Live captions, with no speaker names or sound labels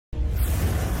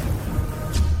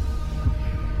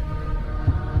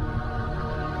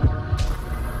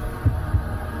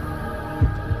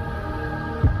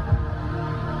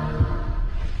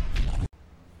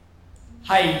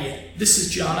Hi, this is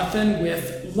Jonathan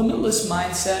with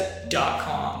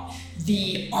LimitlessMindset.com,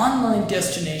 the online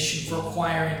destination for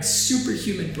acquiring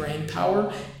superhuman brain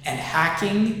power and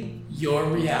hacking your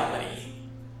reality.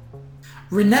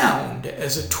 Renowned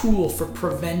as a tool for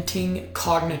preventing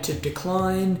cognitive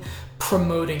decline,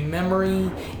 promoting memory,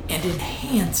 and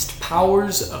enhanced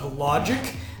powers of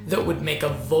logic that would make a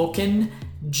Vulcan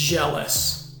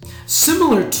jealous.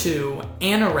 Similar to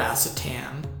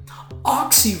aniracetam,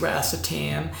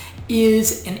 oxiracetam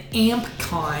is an AMP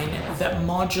kine that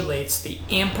modulates the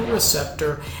AMPA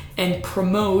receptor and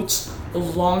promotes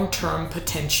long-term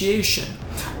potentiation,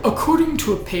 according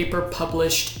to a paper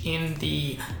published in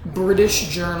the British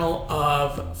Journal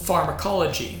of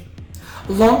Pharmacology.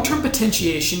 Long-term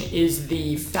potentiation is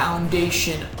the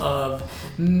foundation of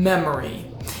memory.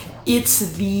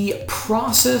 It's the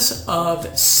process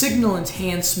of signal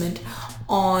enhancement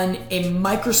on a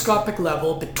microscopic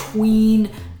level between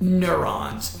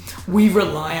neurons. We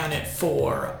rely on it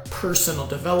for personal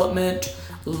development,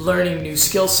 learning new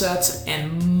skill sets,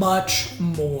 and much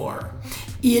more.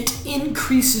 It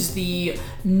increases the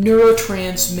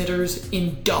neurotransmitters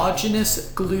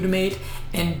endogenous glutamate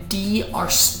and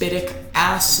D-aspartic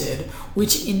acid,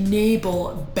 which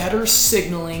enable better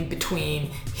signaling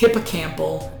between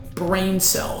hippocampal brain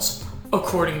cells,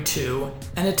 according to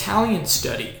an Italian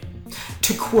study.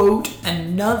 To quote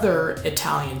another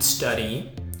Italian study,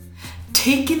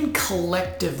 taken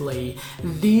collectively,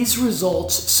 these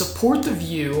results support the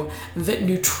view that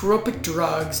nootropic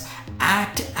drugs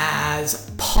act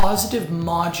as positive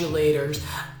modulators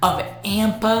of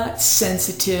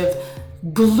AMPA-sensitive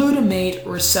glutamate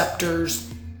receptors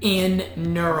in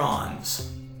neurons.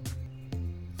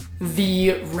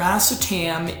 The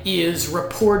racetam is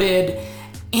reported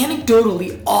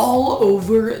anecdotally all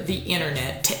over the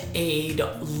internet to aid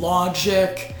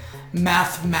logic,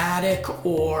 mathematic,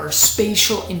 or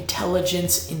spatial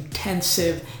intelligence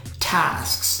intensive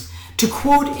tasks. To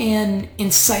quote an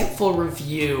insightful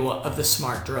review of the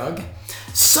smart drug,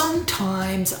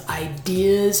 sometimes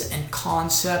ideas and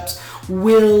concepts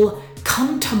will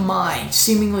come to mind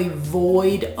seemingly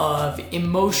void of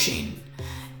emotion,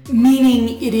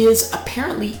 meaning it is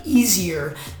apparently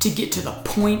easier to get to the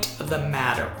point of the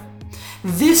matter.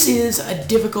 This is a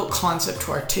difficult concept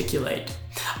to articulate.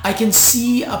 I can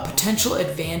see a potential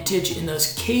advantage in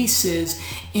those cases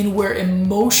in where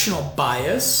emotional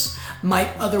bias might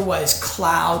otherwise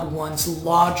cloud one's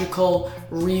logical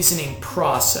reasoning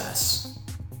process.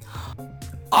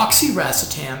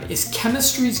 Oxiracetam is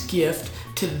chemistry's gift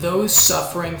to those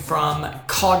suffering from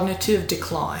cognitive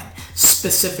decline,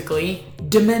 specifically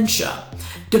dementia.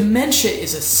 Dementia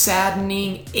is a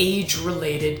saddening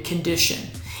age-related condition.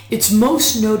 It's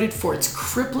most noted for its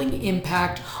crippling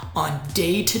impact on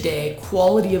day-to-day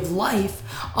quality of life,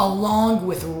 along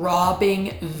with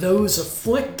robbing those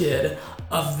afflicted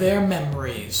of their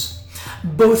memories,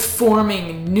 both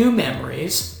forming new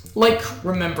memories, like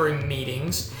remembering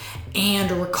meetings, and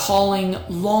recalling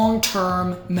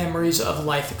long-term memories of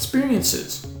life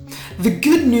experiences. The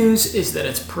good news is that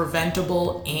it's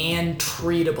preventable and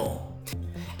treatable.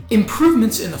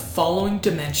 Improvements in the following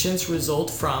dimensions result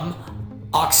from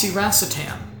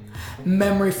oxiracetam: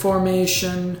 memory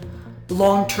formation,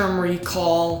 long-term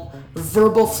recall,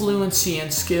 verbal fluency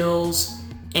and skills,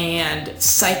 and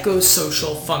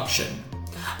psychosocial function.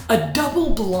 A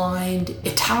double-blind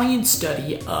Italian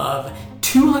study of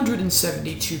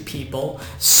 272 people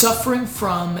suffering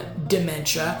from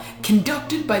dementia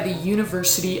conducted by the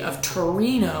University of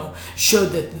Torino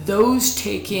showed that those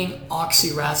taking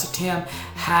oxiracetam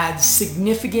had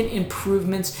significant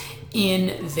improvements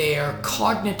in their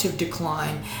cognitive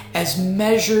decline as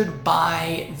measured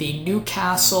by the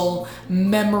Newcastle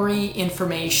Memory,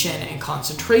 Information, and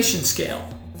Concentration Scale.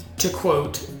 To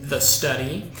quote the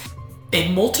study,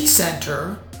 a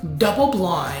multi-center,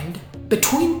 double-blind,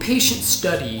 between-patient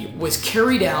study was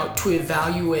carried out to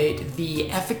evaluate the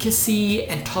efficacy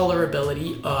and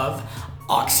tolerability of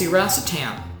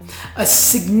oxiracetam. A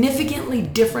significantly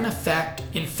different effect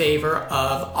in favor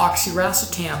of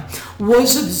oxiracetam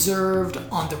was observed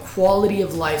on the quality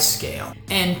of life scale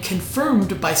and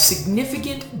confirmed by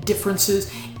significant differences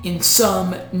in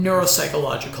some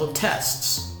neuropsychological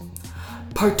tests.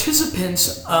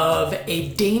 Participants of a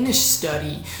Danish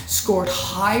study scored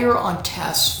higher on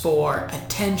tests for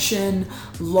attention,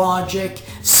 logic,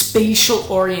 spatial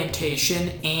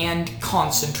orientation, and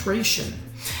concentration.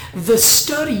 The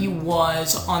study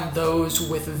was on those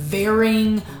with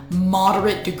varying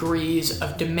moderate degrees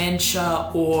of dementia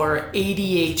or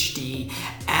ADHD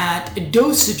at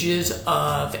dosages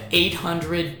of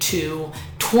 800 to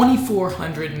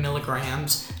 2400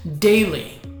 milligrams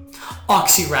daily.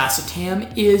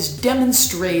 Oxiracetam is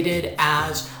demonstrated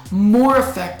as more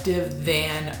effective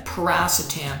than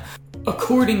piracetam,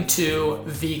 according to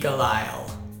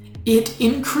Vigalile. It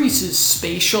increases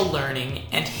spatial learning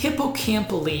and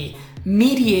hippocampally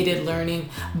mediated learning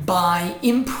by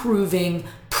improving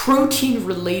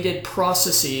protein-related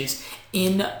processes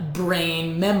in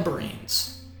brain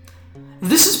membranes.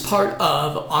 This is part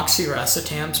of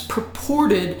oxiracetam's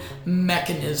purported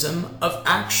mechanism of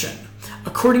action,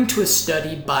 according to a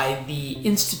study by the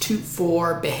Institute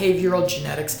for Behavioral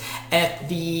Genetics at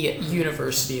the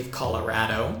University of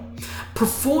Colorado.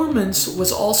 Performance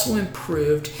was also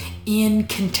improved in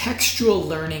contextual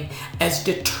learning as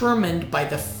determined by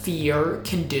the fear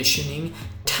conditioning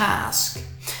task.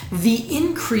 The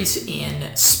increase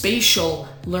in spatial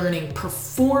learning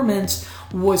performance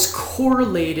was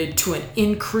correlated to an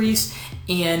increase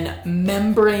in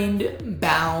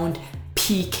membrane-bound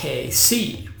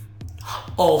PKC,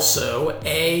 also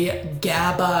a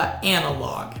GABA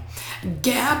analog.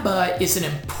 GABA is an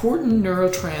important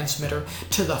neurotransmitter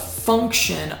to the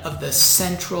function of the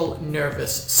central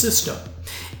nervous system.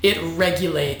 It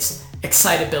regulates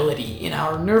excitability in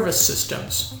our nervous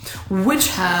systems, which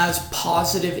has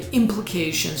positive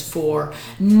implications for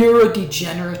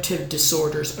neurodegenerative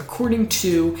disorders, according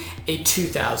to a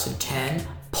 2010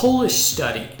 Polish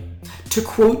study. To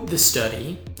quote the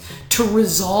study, "To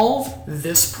resolve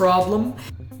this problem,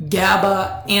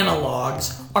 GABA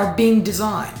analogs are being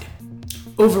designed.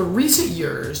 Over recent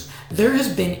years, there has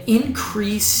been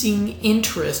increasing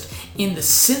interest in the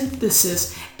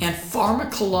synthesis and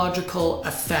pharmacological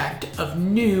effect of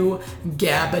new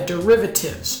GABA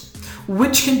derivatives,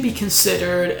 which can be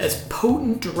considered as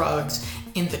potent drugs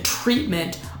in the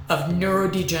treatment of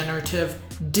neurodegenerative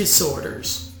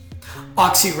disorders.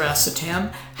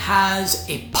 Oxiracetam has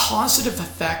a positive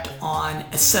effect on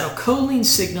acetylcholine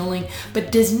signaling,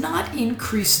 but does not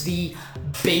increase the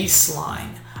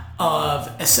baseline of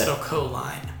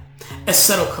acetylcholine.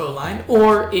 Acetylcholine,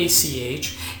 or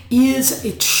ACH, is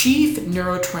a chief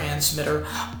neurotransmitter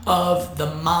of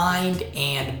the mind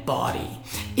and body.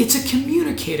 It's a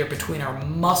communicator between our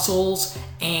muscles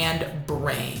and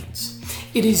brains.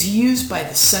 It is used by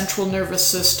the central nervous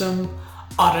system,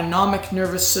 autonomic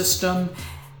nervous system,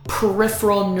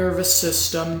 peripheral nervous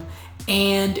system,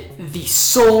 and the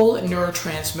sole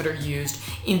neurotransmitter used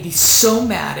in the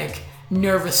somatic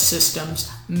nervous system's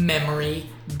memory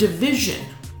division.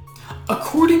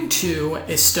 According to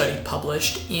a study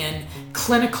published in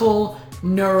Clinical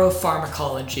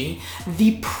Neuropharmacology,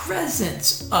 the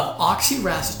presence of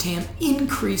oxiracetam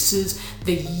increases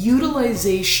the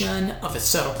utilization of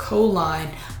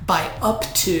acetylcholine by up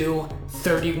to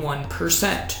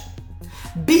 31%.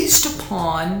 Based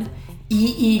upon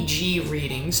EEG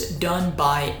readings done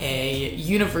by a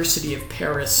University of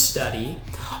Paris study,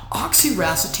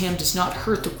 oxiracetam does not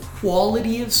hurt the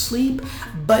quality of sleep,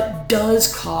 but does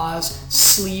cause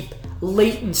sleep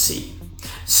latency.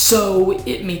 So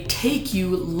it may take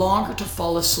you longer to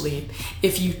fall asleep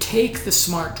if you take the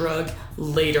smart drug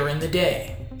later in the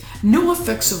day. No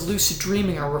effects of lucid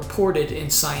dreaming are reported in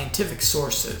scientific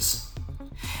sources.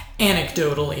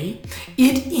 Anecdotally,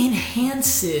 it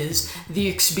enhances the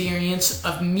experience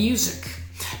of music.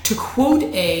 To quote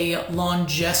a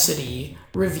Longecity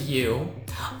review,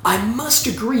 "I must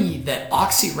agree that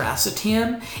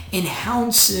oxiracetam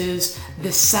enhances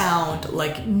the sound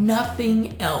like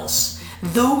nothing else.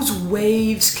 Those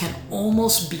waves can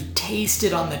almost be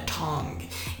tasted on the tongue,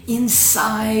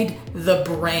 inside the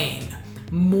brain.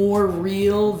 More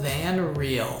real than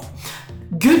real."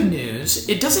 Good news,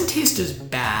 it doesn't taste as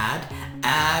bad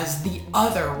as the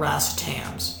other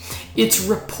racetams. It's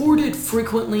reported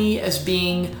frequently as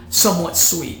being somewhat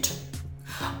sweet.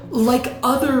 Like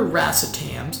other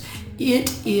racetams,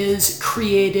 it is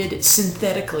created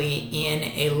synthetically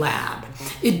in a lab.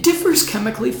 It differs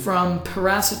chemically from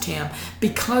piracetam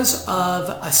because of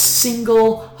a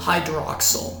single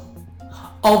hydroxyl.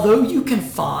 Although you can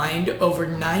find over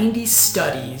 90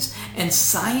 studies and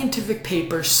scientific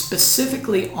papers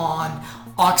specifically on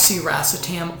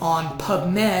oxiracetam on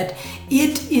PubMed,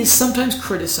 it is sometimes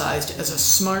criticized as a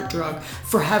smart drug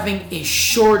for having a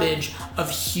shortage of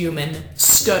human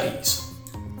studies.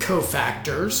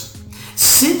 Cofactors.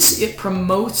 Since it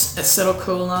promotes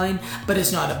acetylcholine but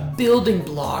is not a building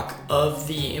block of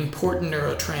the important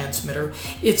neurotransmitter,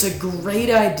 it's a great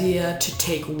idea to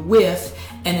take with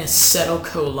an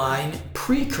acetylcholine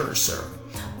precursor,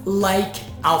 like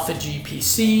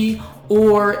alpha-GPC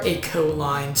or a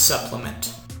choline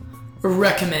supplement.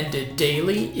 Recommended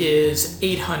daily is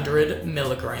 800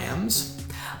 milligrams.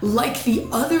 Like the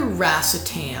other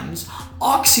racetams,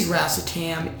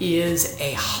 oxiracetam is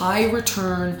a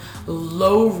high-return,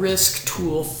 low-risk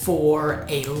tool for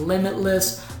a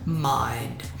limitless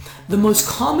mind. The most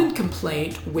common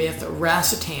complaint with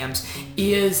racetams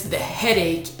is the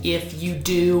headache if you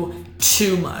do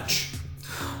too much.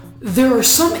 There are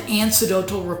some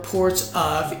anecdotal reports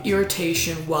of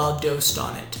irritation while dosed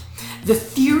on it. The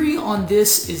theory on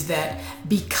this is that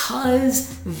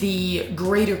because the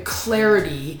greater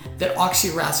clarity that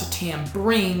oxiracetam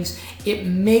brings, it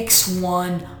makes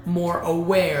one more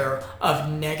aware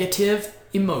of negative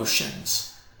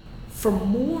emotions. For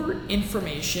more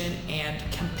information and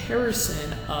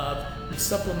comparison of the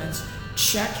supplements,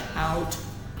 check out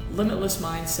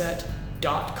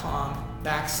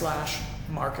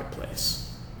limitlessmindset.com/marketplace.